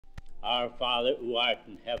Our Father who art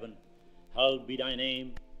in heaven, hallowed be thy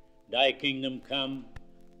name. Thy kingdom come,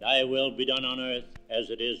 thy will be done on earth as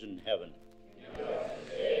it is in heaven. Give us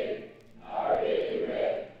this day our daily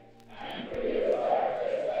bread, and forgive us our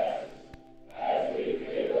trespasses, as we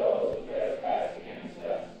forgive those who trespass against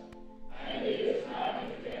us. And lead us not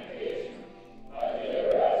into temptation, but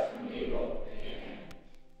deliver us from evil. Amen.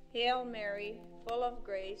 Hail Mary, full of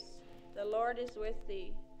grace, the Lord is with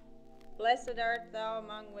thee. Blessed art thou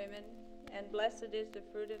among women, and blessed is the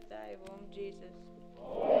fruit of thy womb, Jesus.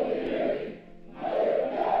 Holy Mary, Mother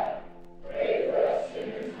of God, pray for us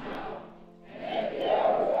sinners now, and at the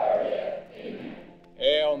hour of our death. Amen.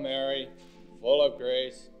 Hail Mary, full of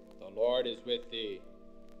grace, the Lord is with thee.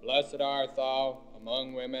 Blessed art thou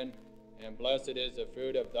among women, and blessed is the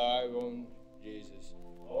fruit of thy womb, Jesus.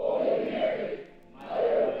 Holy Mary,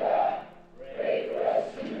 Mother of God, pray for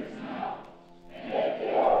us sinners now, and at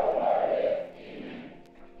the hour of our death. Amen.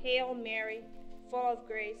 Hail Mary, full of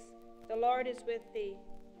grace, the Lord is with thee.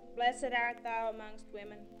 Blessed art thou amongst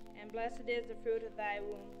women, and blessed is the fruit of thy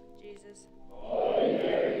womb, Jesus. Holy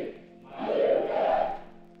Mary, Mother of God,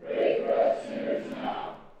 pray for us sinners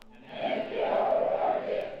now, and at the hour of our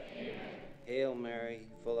death. Amen. Hail Mary,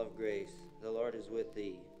 full of grace, the Lord is with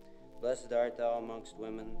thee. Blessed art thou amongst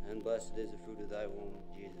women, and blessed is the fruit of thy womb,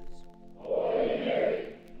 Jesus. Holy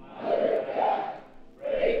Mary, Mother of God,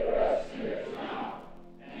 pray for us sinners now,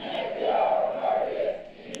 and at the hour of our death.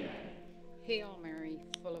 Amen. Hail Mary,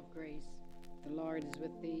 full of grace, the Lord is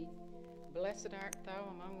with thee. Blessed art thou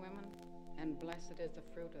among women, and blessed is the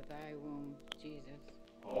fruit of thy womb, Jesus.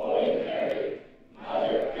 Holy Mary,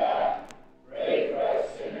 Mother of God, pray for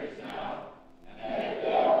us sinners now, and at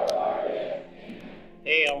the hour of our death. Amen.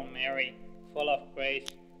 Hail Mary, full of grace,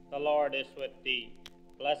 the Lord is with thee.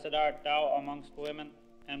 Blessed art thou amongst women,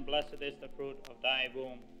 and blessed is the fruit of thy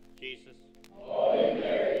womb, Jesus. Holy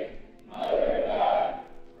Mary, Mother of God,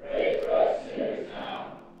 pray for us sinners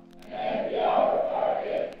now, and at the hour of our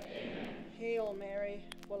death. Amen. Hail Mary,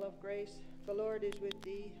 full of grace, the Lord is with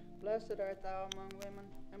thee. Blessed art thou among women,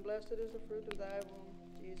 and blessed is the fruit of thy womb,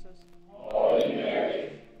 Jesus. Holy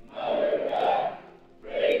Mary, Mother of God,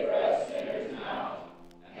 pray for us sinners now,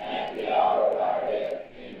 and at the hour of our death.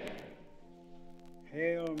 Amen.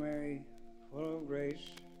 Hail Mary, full of grace,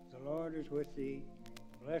 the Lord is with thee.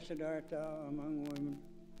 Blessed art thou among women,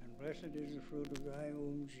 and blessed is the fruit of thy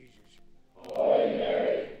womb, Jesus. Holy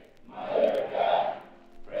Mary, Mother of God,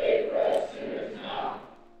 pray for us sinners now,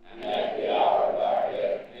 and at the hour of our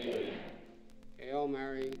death. Amen. Hail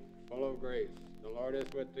Mary, full of grace, the Lord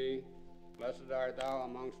is with thee. Blessed art thou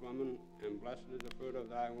amongst women, and blessed is the fruit of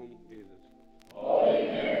thy womb, Jesus. Holy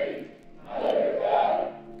Mary, Mother of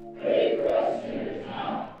God, pray for us sinners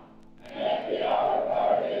now, and at the hour of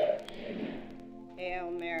our death. Amen.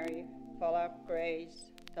 Hail Mary, full of grace,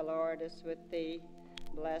 the Lord is with thee.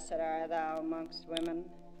 Blessed art thou amongst women,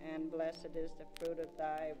 and blessed is the fruit of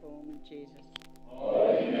thy womb, Jesus.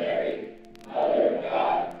 Holy Mary, Mother of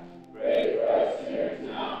God, pray for us sinners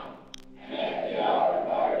now, and at the hour of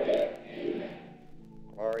our death. Amen.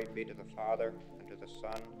 Glory be to the Father, and to the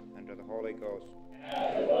Son, and to the Holy Ghost.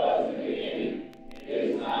 As it was